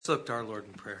Let's look to our Lord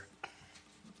in prayer.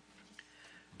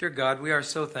 Dear God, we are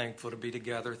so thankful to be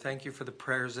together. Thank you for the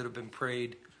prayers that have been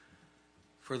prayed,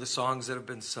 for the songs that have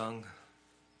been sung,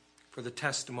 for the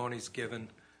testimonies given.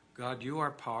 God, you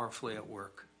are powerfully at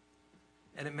work.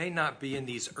 And it may not be in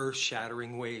these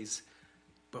earth-shattering ways,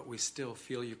 but we still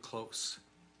feel you close.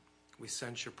 We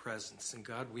sense your presence. And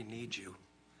God, we need you.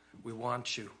 We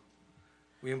want you.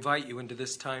 We invite you into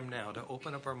this time now to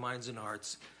open up our minds and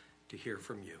hearts to hear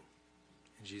from you.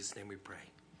 In Jesus' name we pray.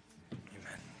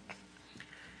 Amen.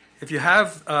 If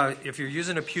you're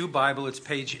using a Pew Bible, it's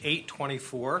page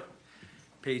 824.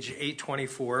 Page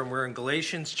 824, and we're in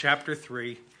Galatians chapter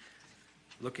 3,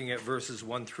 looking at verses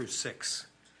 1 through 6.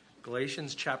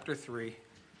 Galatians chapter 3,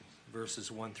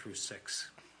 verses 1 through 6.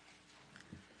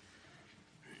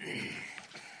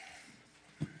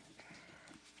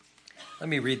 Let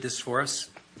me read this for us.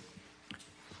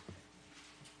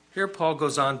 Here Paul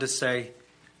goes on to say,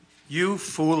 "You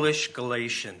foolish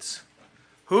Galatians,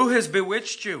 who has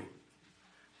bewitched you?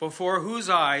 Before whose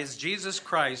eyes Jesus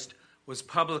Christ was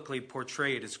publicly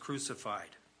portrayed as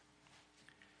crucified."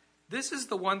 This is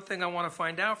the one thing I want to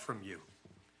find out from you.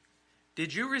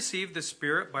 Did you receive the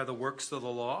Spirit by the works of the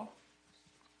law,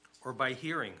 or by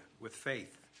hearing with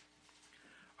faith?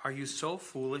 Are you so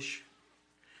foolish?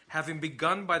 Having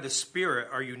begun by the Spirit,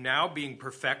 are you now being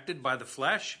perfected by the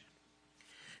flesh?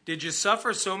 Did you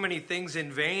suffer so many things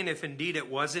in vain, if indeed it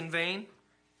was in vain?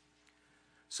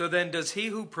 So then does he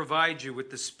who provides you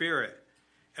with the Spirit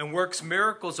and works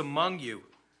miracles among you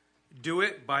do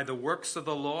it by the works of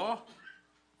the law,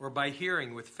 or by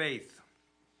hearing with faith?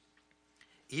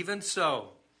 Even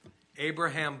so,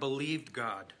 Abraham believed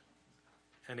God,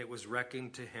 and it was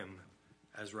reckoned to him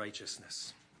as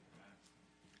righteousness.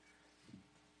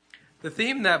 The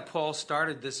theme that Paul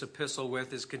started this epistle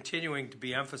with is continuing to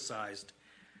be emphasized.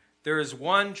 There is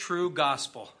one true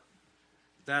gospel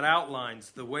that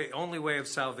outlines the only way of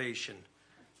salvation,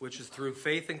 which is through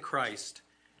faith in Christ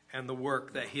and the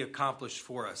work that he accomplished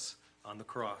for us on the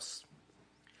cross.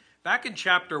 Back in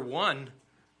chapter 1,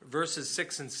 verses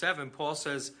 6 and 7, Paul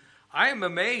says, "I am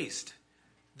amazed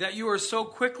that you are so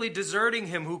quickly deserting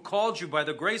him who called you by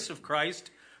the grace of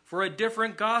Christ for a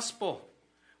different gospel,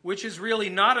 which is really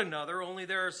not another, only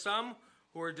there are some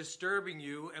who are disturbing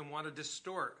you and want to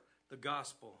distort the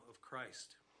gospel of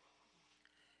Christ."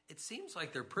 It seems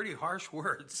like they're pretty harsh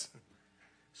words,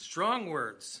 strong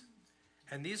words,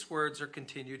 and these words are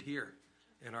continued here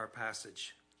in our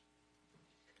passage.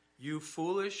 "You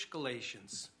foolish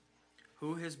Galatians,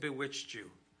 who has bewitched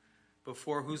you,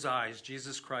 before whose eyes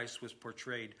Jesus Christ was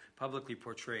publicly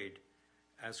portrayed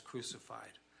as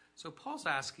crucified?" So Paul's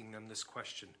asking them this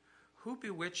question. Who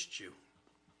bewitched you?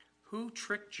 Who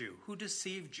tricked you? Who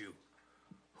deceived you?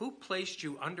 Who placed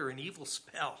you under an evil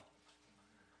spell?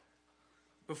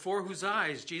 Before whose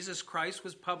eyes Jesus Christ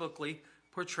was publicly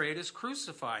portrayed as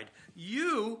crucified.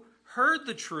 You heard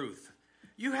the truth.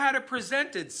 You had it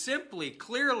presented simply,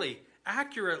 clearly,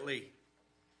 accurately.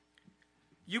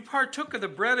 You partook of the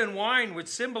bread and wine which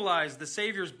symbolized the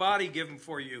Savior's body given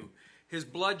for you, his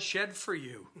blood shed for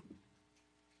you.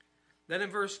 Then in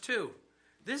verse 2,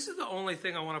 "This is the only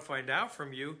thing I want to find out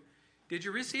from you. Did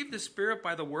you receive the Spirit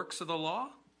by the works of the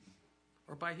law,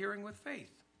 or by hearing with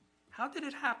faith?" How did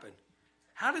it happen?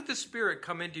 How did the Spirit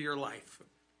come into your life?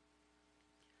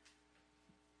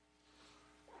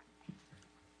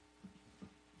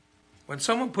 When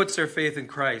someone puts their faith in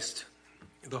Christ,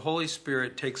 the Holy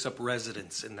Spirit takes up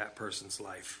residence in that person's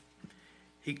life.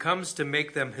 He comes to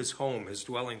make them his home, his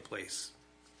dwelling place.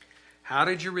 How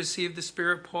did you receive the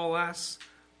Spirit, Paul asks?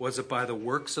 Was it by the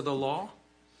works of the law,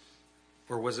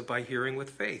 or was it by hearing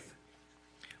with faith?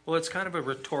 Well, it's kind of a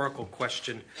rhetorical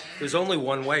question. There's only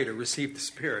one way to receive the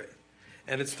Spirit,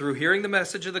 and it's through hearing the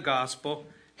message of the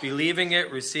gospel, believing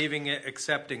it, receiving it,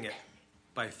 accepting it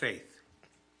by faith.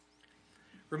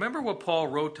 Remember what Paul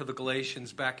wrote to the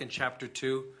Galatians back in chapter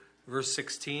 2, verse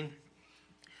 16?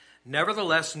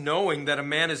 "Nevertheless, knowing that a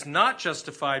man is not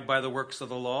justified by the works of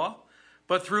the law,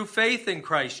 but through faith in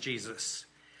Christ Jesus.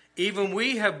 Even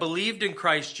we have believed in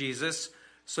Christ Jesus,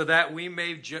 so that we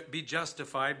may be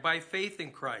justified by faith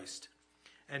in Christ,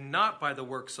 and not by the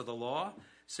works of the law,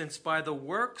 since by the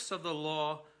works of the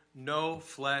law no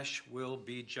flesh will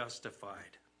be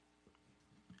justified."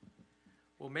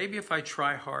 Well, maybe if I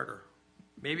try harder,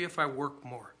 maybe if I work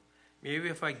more, maybe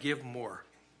if I give more.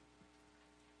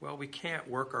 Well, we can't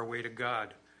work our way to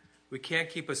God. We can't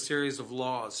keep a series of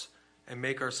laws and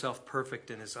make ourselves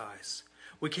perfect in his eyes.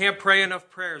 We can't pray enough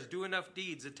prayers, do enough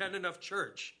deeds, attend enough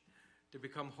church to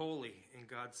become holy in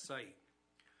God's sight.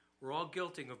 We're all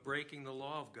guilty of breaking the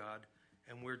law of God,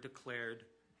 and we're declared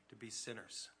to be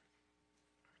sinners.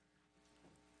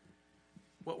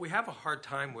 What we have a hard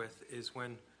time with is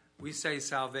when we say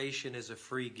salvation is a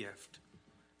free gift,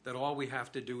 that all we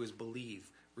have to do is believe,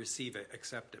 receive it,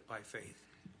 accept it by faith.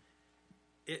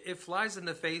 It flies in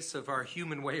the face of our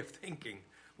human way of thinking.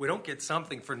 We don't get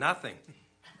something for nothing.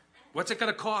 What's it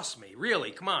going to cost me?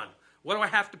 Really, come on. What do I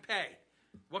have to pay?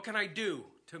 What can I do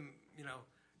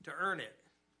to earn it?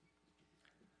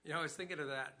 I was thinking of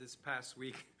that this past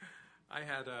week. I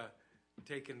had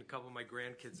taken a couple of my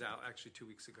grandkids out, actually 2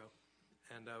 weeks ago,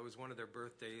 and it was one of their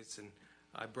birthdays, and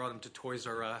I brought them to Toys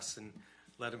R Us and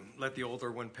let the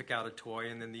older one pick out a toy,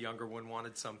 and then the younger one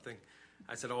wanted something.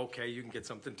 I said, okay, you can get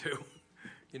something too.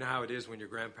 You know how it is when you're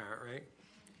a grandparent, right?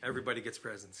 Everybody gets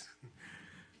presents.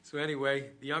 So anyway,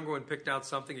 the younger one picked out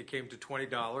something. It came to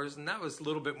 $20, and that was a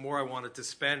little bit more I wanted to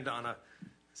spend on a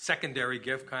secondary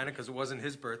gift, kind of, because it wasn't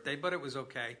his birthday, but it was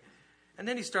okay. And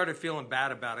then he started feeling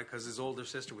bad about it because his older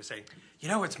sister was saying,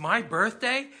 it's my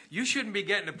birthday. You shouldn't be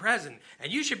getting a present,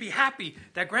 and you should be happy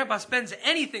that Grandpa spends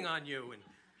anything on you. And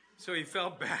so he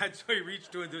felt bad, so he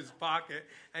reached into his pocket,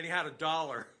 and he had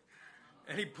 $1.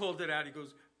 And he pulled it out. He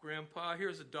goes, Grandpa,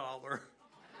 here's $1.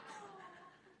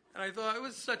 And I thought, it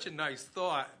was such a nice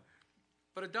thought.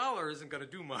 But $1 isn't going to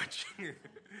do much.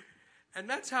 And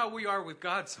that's how we are with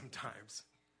God sometimes.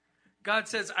 God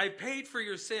says, I paid for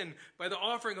your sin by the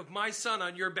offering of my son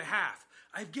on your behalf.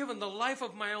 I've given the life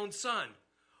of my own son.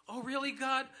 Oh, really,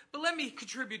 God? But let me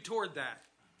contribute toward that.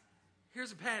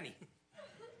 Here's a penny.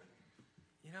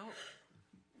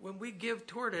 When we give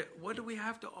toward it, what do we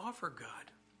have to offer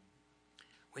God?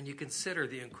 When you consider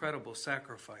the incredible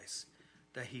sacrifice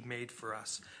that he made for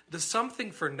us. The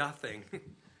something for nothing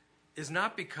is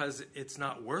not because it's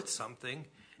not worth something.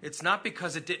 It's not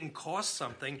because it didn't cost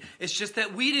something. It's just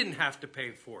that we didn't have to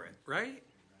pay for it, right?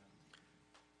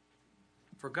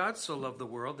 For God so loved the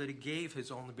world that he gave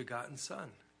his only begotten Son,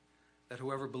 that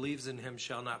whoever believes in him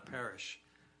shall not perish,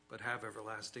 but have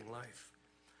everlasting life.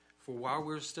 For while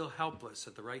we're still helpless,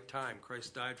 at the right time,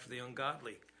 Christ died for the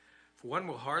ungodly. For one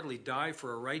will hardly die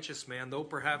for a righteous man, though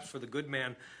perhaps for the good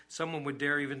man someone would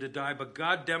dare even to die. But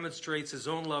God demonstrates his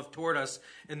own love toward us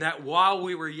in that while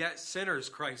we were yet sinners,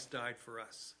 Christ died for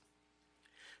us.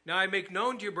 Now I make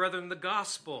known to you, brethren, the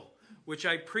gospel, which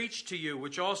I preached to you,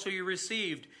 which also you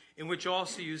received, in which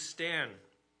also you stand,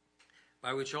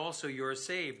 by which also you are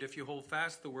saved, if you hold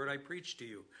fast the word I preached to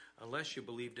you, unless you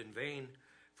believed in vain.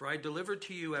 For I delivered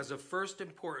to you as of first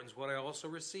importance what I also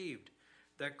received,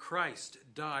 that Christ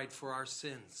died for our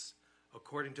sins,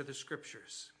 according to the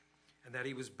Scriptures, and that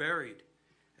he was buried,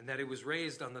 and that he was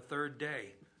raised on the third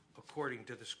day, according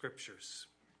to the Scriptures.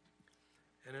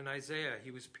 And in Isaiah,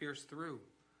 he was pierced through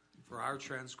for our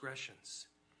transgressions.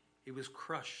 He was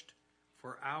crushed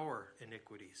for our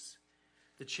iniquities.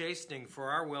 The chastening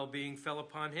for our well-being fell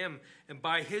upon him, and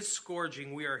by his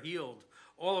scourging we are healed.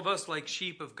 All of us like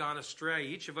sheep have gone astray.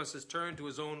 Each of us has turned to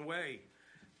his own way.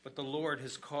 But the Lord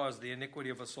has caused the iniquity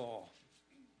of us all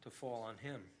to fall on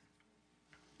him.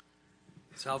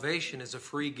 Salvation is a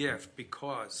free gift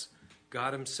because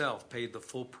God himself paid the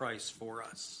full price for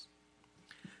us.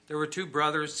 There were two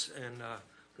brothers, and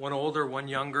one older, one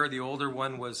younger. The older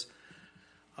one was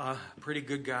a pretty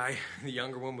good guy. The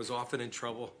younger one was often in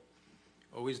trouble,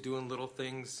 always doing little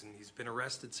things, and he's been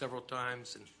arrested several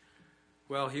times. And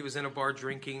well, he was in a bar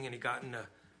drinking, and he got in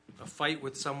a fight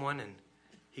with someone, and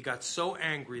he got so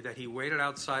angry that he waited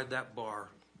outside that bar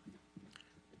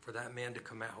for that man to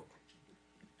come out.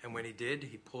 And when he did,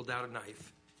 he pulled out a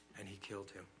knife and he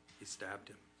killed him. He stabbed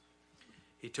him.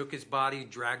 He took his body,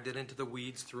 dragged it into the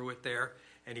weeds, threw it there,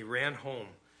 and he ran home.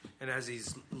 And as he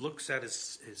looks at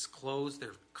his clothes,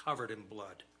 they're covered in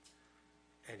blood.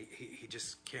 And he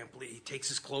just can't believe. He takes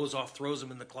his clothes off, throws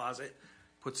them in the closet,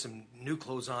 puts some new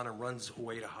clothes on, and runs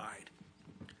away to hide.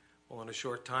 Well, in a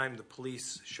short time, the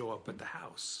police show up at the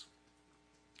house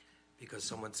because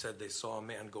someone said they saw a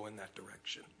man go in that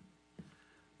direction.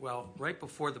 Well, right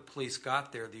before the police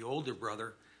got there, the older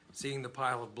brother, seeing the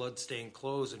pile of blood-stained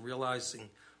clothes and realizing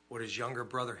what his younger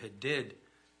brother had did,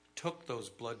 took those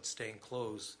blood-stained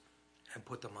clothes and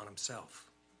put them on himself.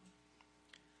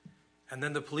 And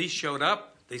then the police showed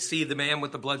up. They see the man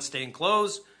with the blood-stained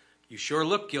clothes. You sure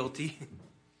look guilty.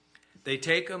 They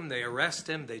take him, they arrest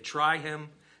him, they try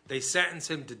him. They sentence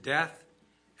him to death,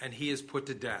 and he is put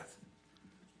to death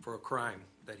for a crime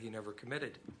that he never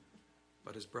committed,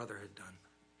 but his brother had done.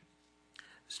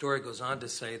 The story goes on to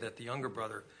say that the younger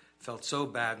brother felt so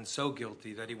bad and so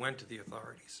guilty that he went to the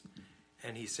authorities,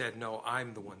 and he said, no,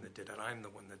 I'm the one that did it. I'm the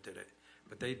one that did it.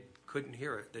 But they couldn't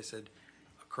hear it. They said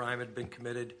a crime had been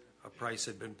committed, a price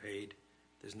had been paid.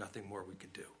 There's nothing more we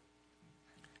could do.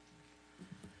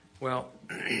 Well,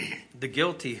 the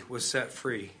guilty was set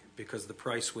free because the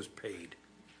price was paid.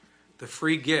 The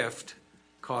free gift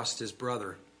cost his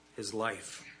brother his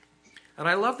life. And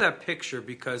I love that picture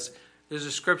because there's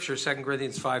a scripture, 2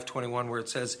 Corinthians 5:21, where it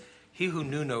says, he who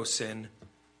knew no sin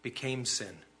became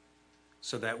sin,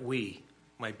 so that we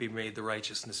might be made the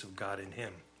righteousness of God in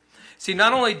him. See,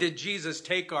 not only did Jesus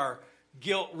take our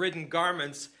guilt-ridden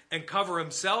garments and cover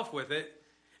himself with it,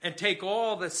 and take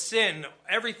all the sin,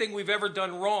 everything we've ever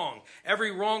done wrong, every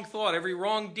wrong thought, every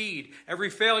wrong deed, every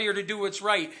failure to do what's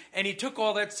right, and he took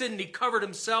all that sin and he covered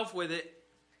himself with it,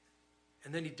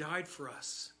 and then he died for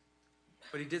us.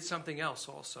 But he did something else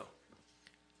also.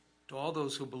 To all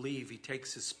those who believe, he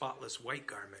takes his spotless white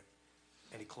garment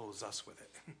and he clothes us with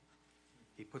it.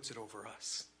 He puts it over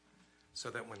us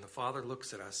so that when the Father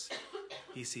looks at us,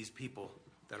 he sees people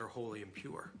that are holy and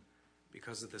pure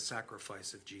because of the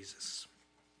sacrifice of Jesus.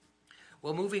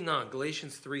 Well, moving on,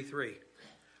 Galatians 3:3.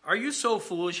 Are you so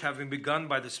foolish, having begun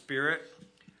by the Spirit?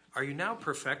 Are you now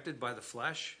perfected by the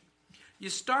flesh? You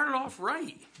started off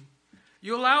right.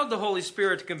 You allowed the Holy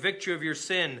Spirit to convict you of your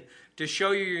sin, to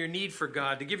show you your need for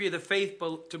God, to give you the faith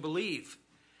to believe.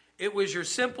 It was your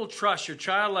simple trust, your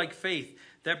childlike faith,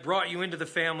 that brought you into the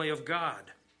family of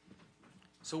God.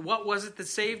 So what was it that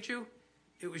saved you?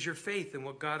 It was your faith in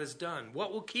what God has done.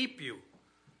 What will keep you?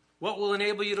 What will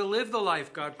enable you to live the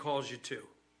life God calls you to?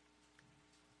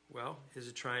 Well, is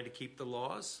it trying to keep the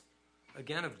laws?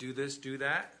 Again, of do this, do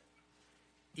that.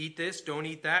 Eat this, don't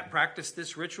eat that. Practice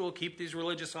this ritual, keep these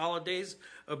religious holidays,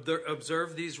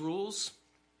 observe these rules.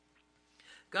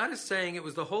 God is saying it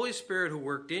was the Holy Spirit who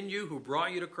worked in you, who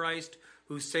brought you to Christ,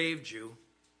 who saved you.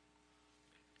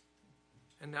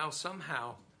 And now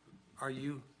somehow, are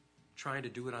you trying to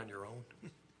do it on your own?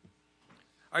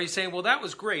 Are you saying, well, that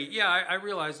was great. Yeah, I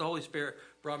realized the Holy Spirit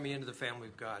brought me into the family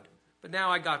of God. But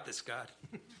now I got this, God.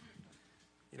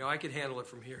 I could handle it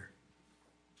from here.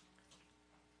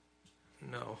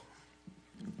 No.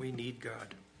 We need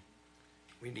God.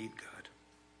 We need God.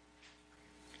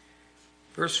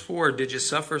 Verse 4, did you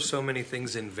suffer so many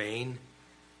things in vain,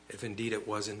 if indeed it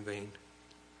was in vain?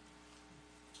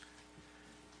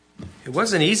 It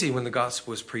wasn't easy when the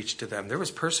gospel was preached to them. There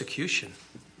was persecution.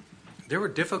 There were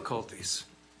difficulties.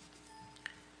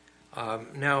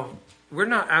 Now, we're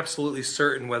not absolutely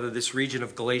certain whether this region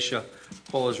of Galatia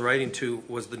Paul is writing to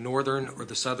was the northern or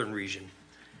the southern region.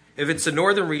 If it's the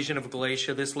northern region of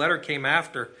Galatia, this letter came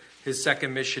after his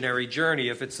second missionary journey.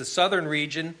 If it's the southern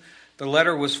region, the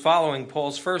letter was following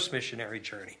Paul's first missionary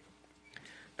journey.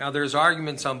 Now, there's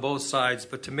arguments on both sides,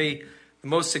 but to me, the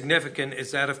most significant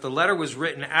is that if the letter was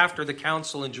written after the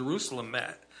council in Jerusalem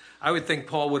met, I would think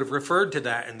Paul would have referred to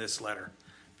that in this letter,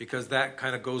 because that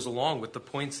kind of goes along with the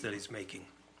points that he's making.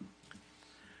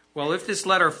 Well, if this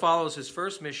letter follows his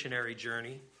first missionary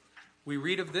journey, we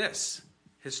read of this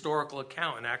historical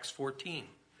account in Acts 14,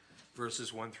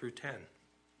 verses 1 through 10.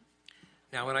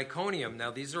 Now in Iconium,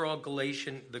 these are all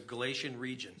the Galatian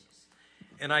region.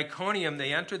 In Iconium,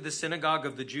 they entered the synagogue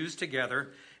of the Jews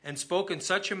together and spoke in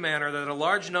such a manner that a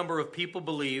large number of people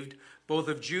believed, both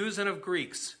of Jews and of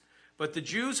Greeks. But the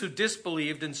Jews who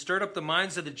disbelieved and stirred up the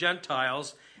minds of the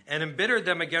Gentiles and embittered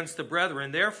them against the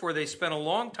brethren. Therefore they spent a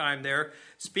long time there,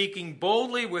 speaking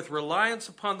boldly with reliance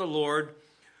upon the Lord,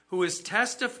 who is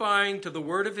testifying to the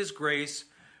word of his grace,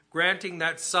 granting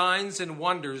that signs and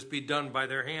wonders be done by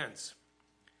their hands.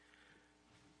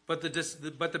 But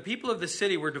the people of the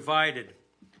city were divided,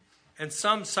 and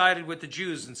some sided with the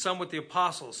Jews and some with the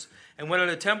apostles. And when an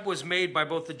attempt was made by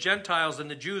both the Gentiles and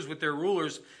the Jews with their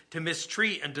rulers to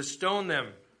mistreat and to stone them,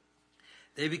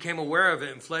 they became aware of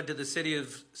it and fled to the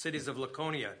cities of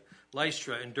Lycaonia,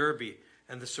 Lystra, and Derbe,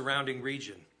 and the surrounding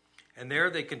region. And there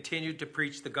they continued to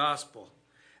preach the gospel.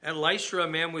 At Lystra, a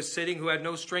man was sitting who had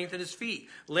no strength in his feet,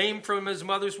 lame from his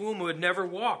mother's womb, who had never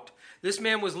walked. This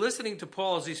man was listening to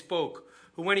Paul as he spoke,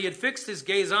 who when he had fixed his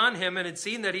gaze on him and had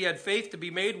seen that he had faith to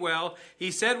be made well, he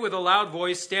said with a loud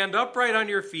voice, "Stand upright on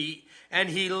your feet." And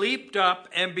he leaped up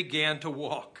and began to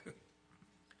walk.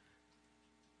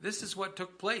 This is what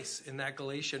took place in that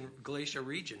Galatia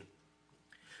region.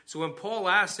 So when Paul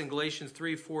asks in Galatians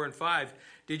 3, 4, and 5,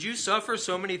 did you suffer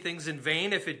so many things in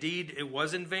vain, if indeed it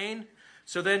was in vain?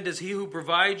 So then does he who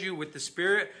provides you with the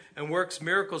Spirit and works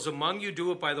miracles among you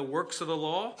do it by the works of the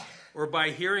law or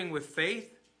by hearing with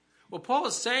faith? What Paul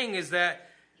is saying is that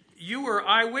you were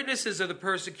eyewitnesses of the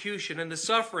persecution and the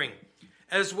suffering,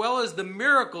 as well as the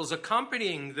miracles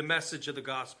accompanying the message of the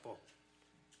gospel.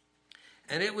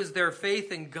 And it was their faith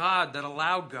in God that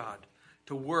allowed God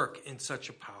to work in such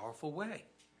a powerful way.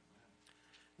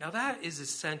 Now that is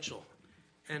essential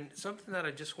and something that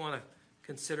I just want to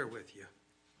consider with you.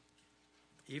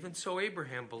 Even so,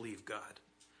 Abraham believed God,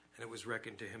 and it was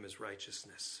reckoned to him as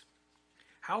righteousness.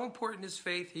 How important is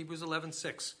faith? Hebrews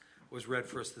 11:6 was read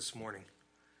for us this morning.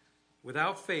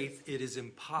 Without faith, it is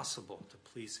impossible to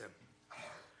please him.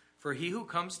 For he who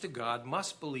comes to God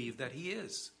must believe that he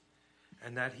is,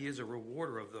 and that he is a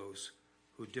rewarder of those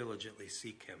who diligently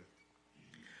seek him.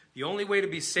 The only way to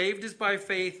be saved is by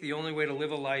faith. The only way to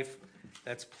live a life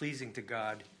that's pleasing to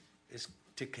God is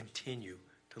to continue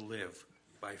to live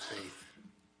by faith.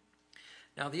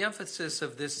 Now, the emphasis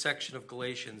of this section of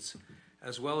Galatians,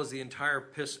 as well as the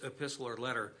entire epistle or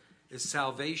letter, is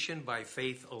salvation by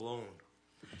faith alone.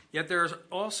 Yet there are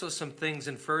also some things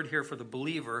inferred here for the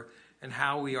believer and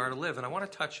how we are to live. And I want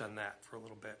to touch on that for a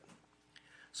little bit.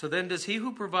 So then, does he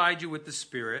who provides you with the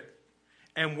Spirit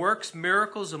and works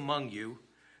miracles among you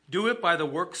do it by the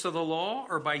works of the law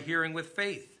or by hearing with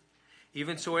faith?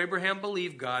 Even so, Abraham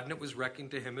believed God, and it was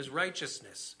reckoned to him as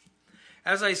righteousness.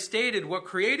 As I stated, what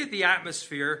created the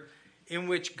atmosphere in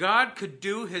which God could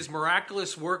do his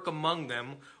miraculous work among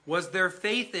them was their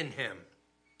faith in him.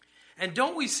 And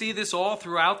don't we see this all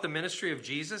throughout the ministry of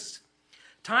Jesus?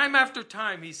 Time after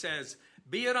time, he says,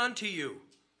 "Be it unto you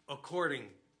according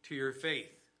to your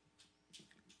faith."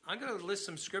 I'm going to list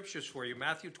some scriptures for you.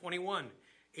 Matthew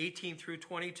 21:18 through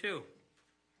 22.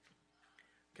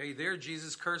 Okay, there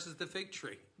Jesus curses the fig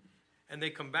tree. And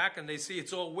they come back and they see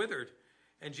it's all withered.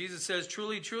 And Jesus says,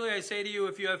 "Truly, truly, I say to you,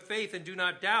 if you have faith and do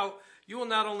not doubt, you will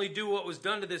not only do what was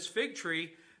done to this fig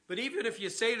tree, but even if you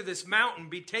say to this mountain,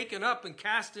 be taken up and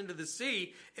cast into the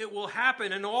sea, it will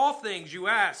happen. And all things you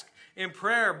ask in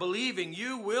prayer, believing,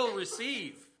 you will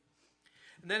receive."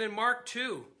 And then in Mark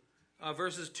 2,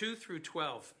 verses 2 through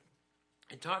 12,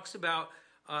 it talks about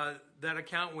that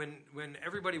account when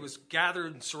everybody was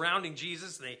gathered and surrounding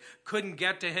Jesus. And they couldn't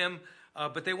get to him,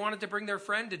 but they wanted to bring their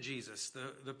friend to Jesus,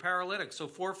 the paralytic. So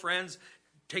 4 friends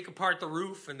take apart the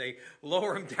roof and they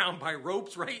lower him down by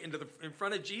ropes right in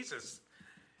front of Jesus.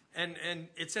 And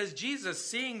it says, Jesus,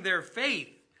 seeing their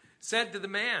faith, said to the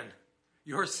man,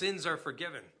 "Your sins are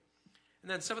forgiven." And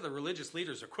then some of the religious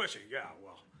leaders are questioning, "Yeah,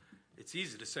 well, it's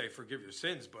easy to say forgive your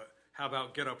sins, but how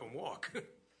about get up and walk?"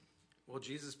 Well,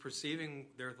 Jesus,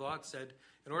 perceiving their thoughts, said,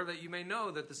 "In order that you may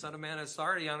know that the Son of Man has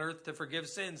authority on earth to forgive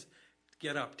sins,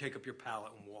 get up, take up your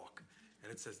pallet and walk."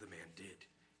 And it says the man did.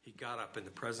 He got up in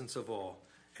the presence of all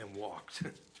and walked.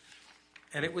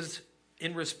 And it was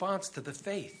in response to the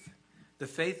faith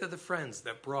of the friends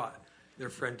that brought their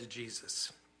friend to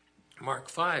Jesus. Mark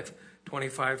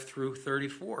 5:25 through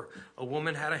 34. A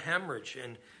woman had a hemorrhage,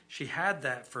 and she had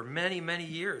that for many, many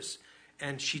years.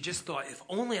 And she just thought, if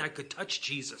only I could touch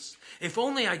Jesus. If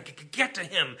only I could get to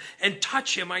him and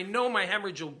touch him, I know my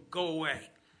hemorrhage will go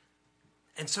away.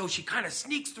 And so she kind of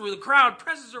sneaks through the crowd,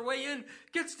 presses her way in,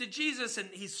 gets to Jesus, and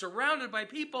he's surrounded by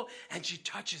people, and she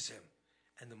touches him.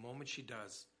 And the moment she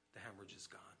does, the hemorrhage is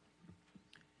gone.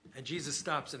 And Jesus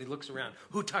stops and he looks around.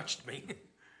 "Who touched me?"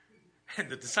 And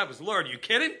the disciples, "Lord, are you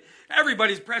kidding?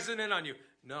 Everybody's pressing in on you."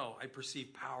 "No, I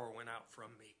perceive power went out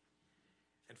from me."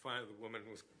 And finally the woman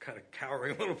was kind of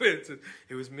cowering a little bit. Said,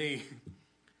 "It was me."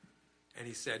 And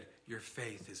he said, "Your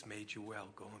faith has made you well.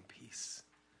 Go in peace."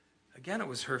 Again, it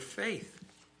was her faith.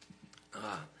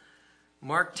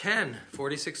 Mark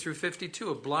 10:46 through 52,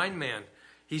 a blind man.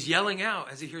 He's yelling out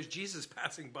as he hears Jesus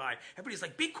passing by. Everybody's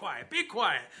like, "Be quiet, be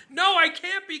quiet." "No, I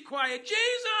can't be quiet.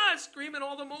 Jesus!" Screaming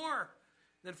all the more.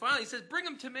 And then finally he says, "Bring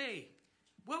him to me.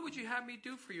 What would you have me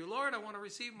do for you?" "Lord, I want to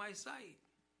receive my sight."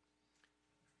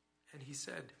 And he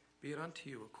said, "Be it unto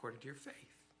you according to your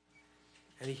faith."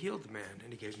 And he healed the man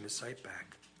and he gave him his sight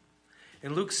back.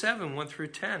 In Luke 7:1 through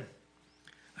 10,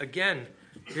 again,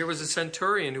 here was a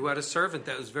centurion who had a servant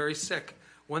that was very sick,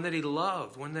 one that he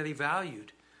loved, one that he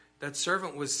valued. That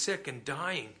servant was sick and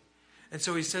dying. And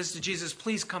so he says to Jesus,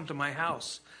 "Please come to my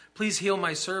house. Please heal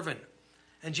my servant."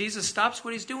 And Jesus stops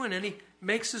what he's doing and he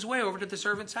makes his way over to the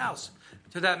servant's house,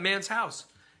 to that man's house.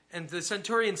 And the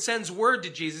centurion sends word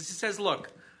to Jesus. He says,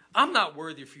 "Look, I'm not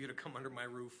worthy for you to come under my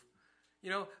roof,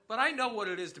 but I know what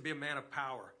it is to be a man of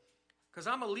power because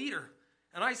I'm a leader.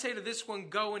 And I say to this one,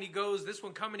 go, and he goes. This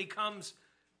one, come, and he comes."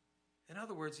 In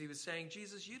other words, he was saying,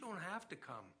 "Jesus, you don't have to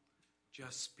come.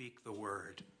 Just speak the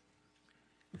word."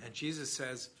 And Jesus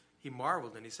says, he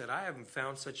marveled and he said, "I haven't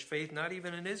found such faith, not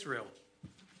even in Israel."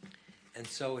 And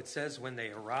so it says when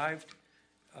they arrived,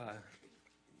 at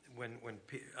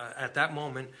that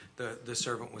moment, the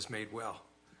servant was made well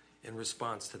in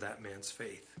response to that man's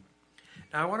faith.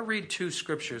 Now I want to read 2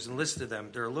 scriptures and listen to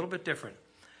them. They're a little bit different.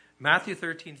 Matthew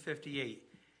 13:58.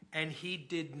 And he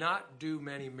did not do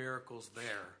many miracles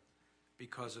there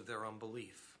because of their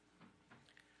unbelief.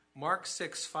 Mark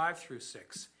 6:5 through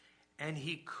 6. And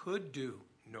he could do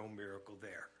no miracle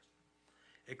there,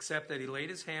 except that he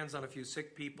laid his hands on a few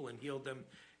sick people and healed them.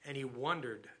 and he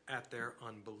wondered at their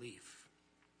unbelief.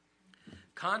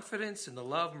 Confidence in the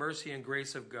love, mercy, and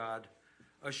grace of God,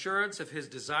 assurance of his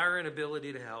desire and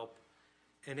ability to help,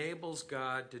 enables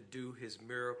God to do his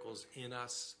miracles in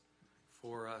us,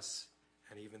 for us,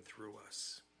 and even through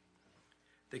us.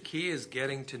 The key is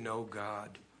getting to know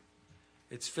God.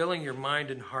 It's filling your mind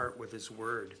and heart with his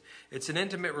word. It's an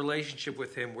intimate relationship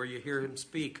with him where you hear him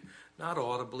speak, not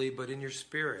audibly, but in your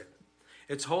spirit.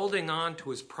 It's holding on to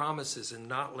his promises and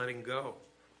not letting go.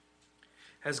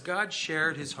 Has God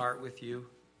shared his heart with you?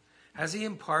 Has he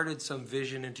imparted some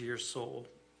vision into your soul?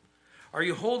 Are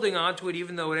you holding on to it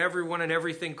even though everyone and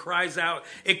everything cries out,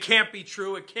 it can't be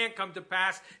true, it can't come to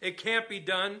pass, it can't be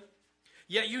done?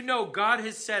 Yet you know God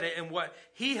has said it, and what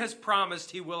he has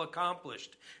promised he will accomplish.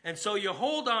 And so you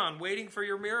hold on, waiting for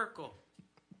your miracle.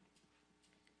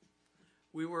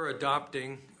 We were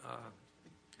adopting,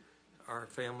 our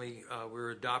family, we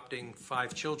were adopting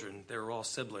 5 children. They were all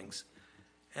siblings.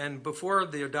 And before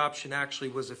the adoption actually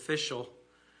was official,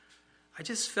 I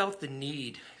just felt the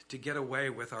need to get away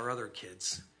with our other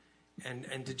kids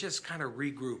and to just kind of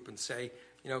regroup and say,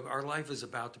 our life is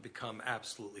about to become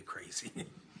absolutely crazy.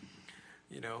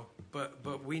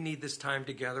 But we need this time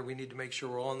together. We need to make sure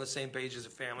we're all on the same page as a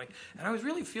family. And I was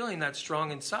really feeling that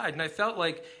strong inside. And I felt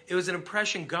like it was an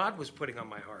impression God was putting on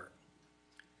my heart.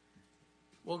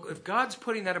 Well, if God's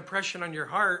putting that impression on your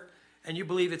heart and you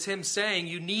believe it's him saying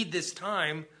you need this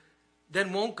time,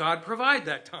 then won't God provide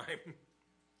that time?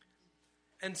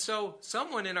 And so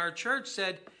someone in our church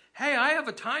said, hey, I have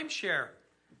a timeshare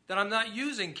that I'm not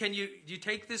using. Can you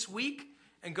take this week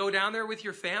and go down there with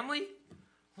your family?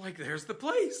 I'm like, there's the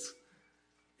place.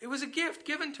 It was a gift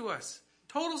given to us.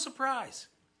 Total surprise.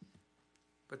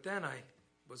 But then I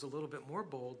was a little bit more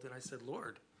bold and I said,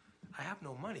 Lord, I have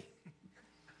no money.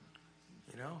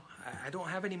 I don't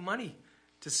have any money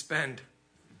to spend.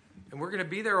 And we're going to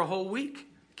be there a whole week.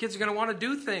 Kids are going to want to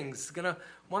do things. They're going to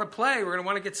want to play. We're going to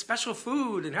want to get special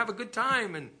food and have a good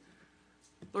time. And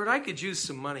Lord, I could use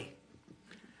some money.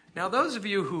 Now, those of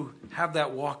you who have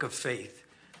that walk of faith,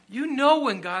 you know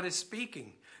when God is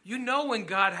speaking. You know when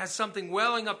God has something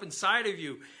welling up inside of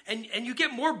you. And you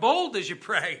get more bold as you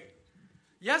pray.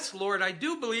 Yes, Lord, I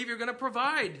do believe you're going to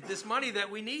provide this money that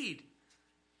we need.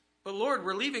 But Lord,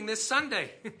 we're leaving this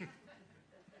Sunday.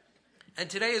 And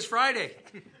today is Friday.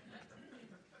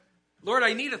 Lord,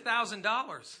 I need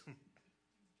 $1,000.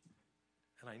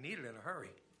 And I need it in a hurry.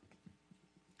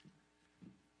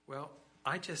 Well,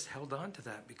 I just held on to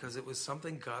that because it was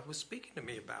something God was speaking to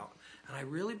me about. And I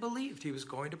really believed he was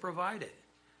going to provide it.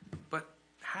 But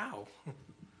how?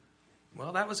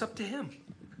 Well, that was up to him.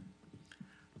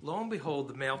 Lo and behold,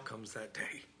 the mail comes that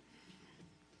day.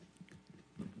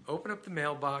 Open up the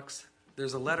mailbox.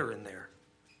 There's a letter in there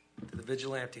to the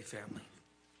Vigilante family.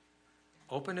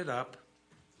 Open it up.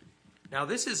 Now,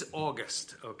 this is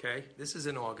August, okay? This is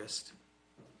in August.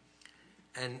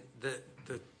 And the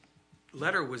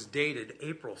letter was dated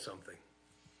April something.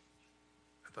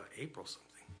 I thought, April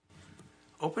something.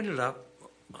 Open it up.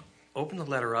 Open the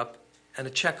letter up, and a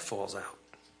check falls out.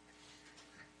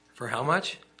 For how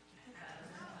much?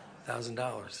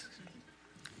 $1,000.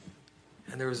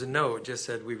 And there was a note, just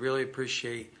said, we really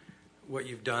appreciate what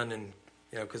you've done, and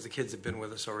because the kids have been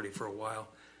with us already for a while,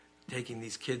 taking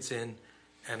these kids in,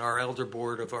 and our elder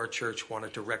board of our church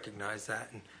wanted to recognize that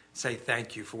and say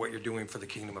thank you for what you're doing for the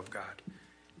kingdom of God.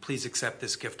 Please accept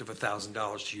this gift of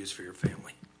 $1,000 to use for your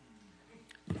family.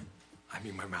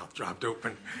 My mouth dropped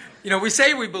open. We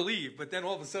say we believe, but then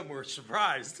all of a sudden we're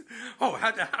surprised. Oh,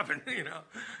 how'd that happen?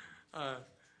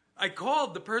 I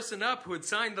called the person up who had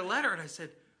signed the letter, and I said,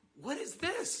 what is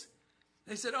this?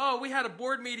 They said, oh, we had a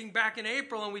board meeting back in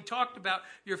April, and we talked about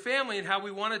your family and how we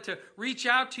wanted to reach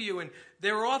out to you, and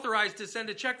they were authorized to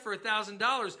send a check for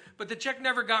 $1,000, but the check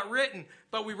never got written,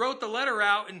 but we wrote the letter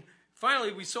out, and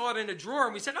finally we saw it in a drawer,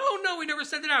 and we said, oh, no, we never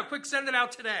sent it out. Quick, send it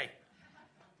out today.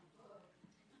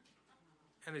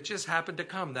 And it just happened to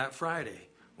come that Friday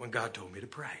when God told me to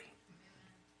pray.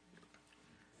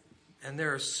 And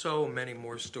there are so many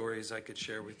more stories I could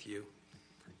share with you,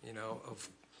 of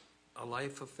a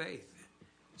life of faith.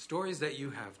 Stories that you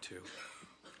have too.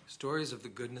 Stories of the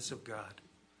goodness of God.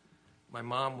 My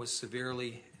mom was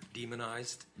severely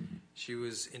demonized. She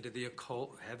was into the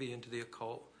occult, heavy into the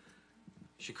occult.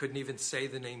 She couldn't even say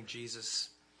the name Jesus.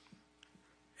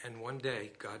 And one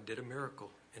day, God did a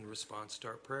miracle in response to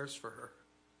our prayers for her.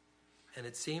 And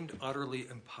it seemed utterly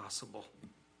impossible.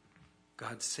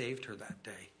 God saved her that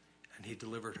day, and he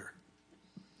delivered her.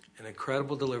 An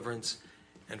incredible deliverance.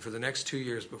 And for the next 2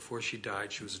 years before she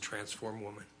died, she was a transformed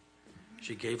woman.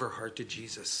 She gave her heart to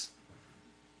Jesus.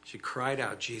 She cried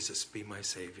out, Jesus, be my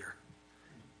Savior.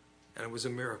 and it was a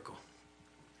miracle.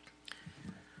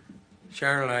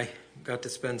 Sharon and I got to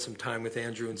spend some time with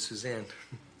Andrew and Suzanne.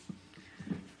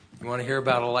 You want to hear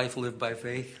about a life lived by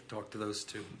faith? Talk to those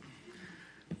two.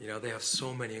 You know, they have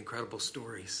so many incredible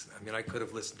stories. I mean, I could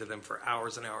have listened to them for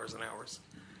hours and hours and hours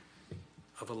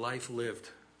of a life lived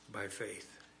by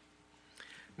faith.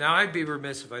 Now, I'd be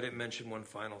remiss if I didn't mention one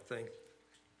final thing.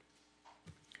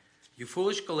 You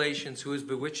foolish Galatians, who has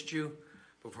bewitched you,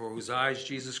 before whose eyes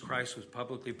Jesus Christ was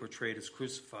publicly portrayed as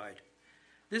crucified.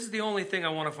 This is the only thing I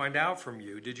want to find out from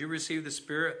you. Did you receive the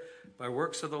Spirit by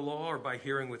works of the law or by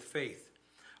hearing with faith?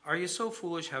 Are you so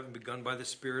foolish, having begun by the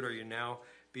Spirit, are you now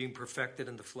being perfected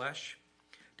in the flesh?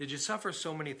 Did you suffer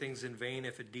so many things in vain,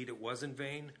 if indeed it was in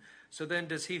vain? So then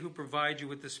does he who provides you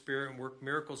with the Spirit and work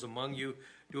miracles among you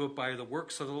do it by the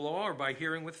works of the law or by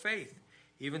hearing with faith?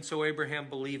 Even so Abraham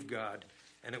believed God,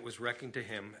 and it was reckoned to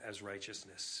him as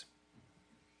righteousness.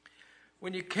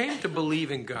 When you came to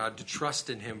believe in God, to trust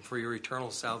in him for your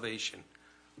eternal salvation,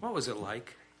 what was it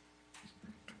like?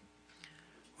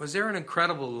 Was there an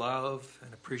incredible love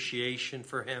and appreciation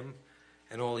for him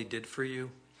and all he did for you?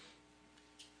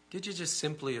 Did you just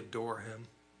simply adore him?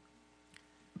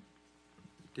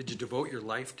 Did you devote your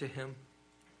life to him?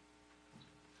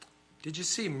 Did you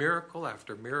see miracle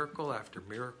after miracle after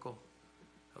miracle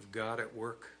of God at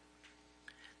work?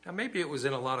 Now, maybe it was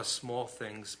in a lot of small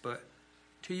things, but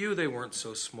to you they weren't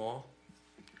so small.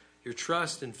 Your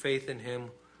trust and faith in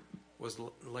him was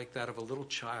like that of a little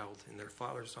child in their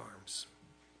father's arms.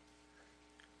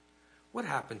 What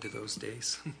happened to those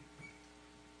days?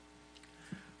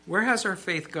 Where has our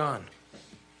faith gone?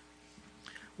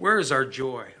 Where is our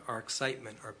joy, our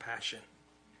excitement, our passion?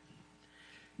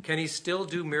 Can he still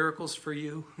do miracles for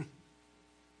you?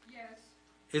 Yes.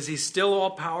 Is he still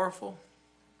all powerful?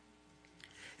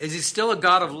 Is he still a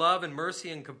God of love and mercy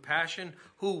and compassion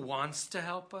who wants to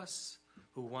help us,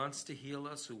 who wants to heal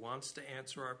us, who wants to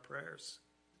answer our prayers?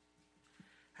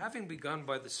 Having begun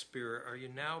by the Spirit, are you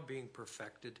now being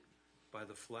perfected by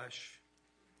the flesh?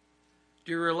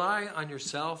 Do you rely on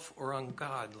yourself or on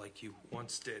God like you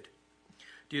once did?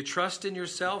 Do you trust in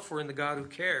yourself or in the God who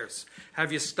cares?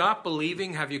 Have you stopped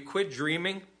believing? Have you quit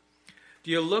dreaming? Do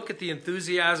you look at the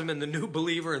enthusiasm in the new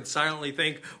believer and silently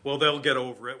think, well, they'll get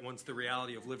over it once the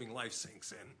reality of living life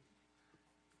sinks in?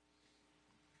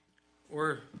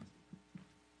 Or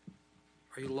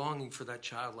are you longing for that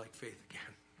childlike faith again?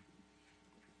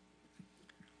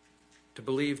 To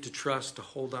believe, to trust, to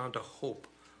hold on to hope.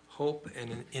 Hope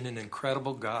in an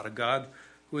incredible God, a God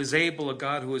who is able, a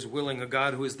God who is willing, a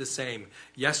God who is the same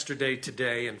yesterday,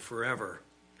 today, and forever.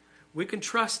 We can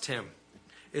trust him.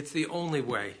 It's the only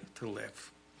way to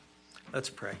live. Let's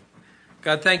pray.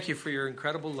 God, thank you for your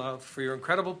incredible love, for your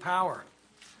incredible power,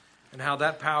 and how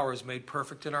that power is made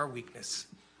perfect in our weakness.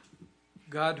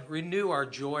 God, renew our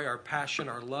joy, our passion,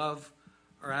 our love,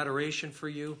 our adoration for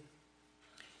you.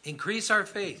 Increase our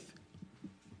faith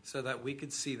so that we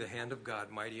could see the hand of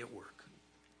God mighty at work.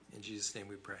 In Jesus' name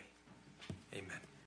we pray. Amen.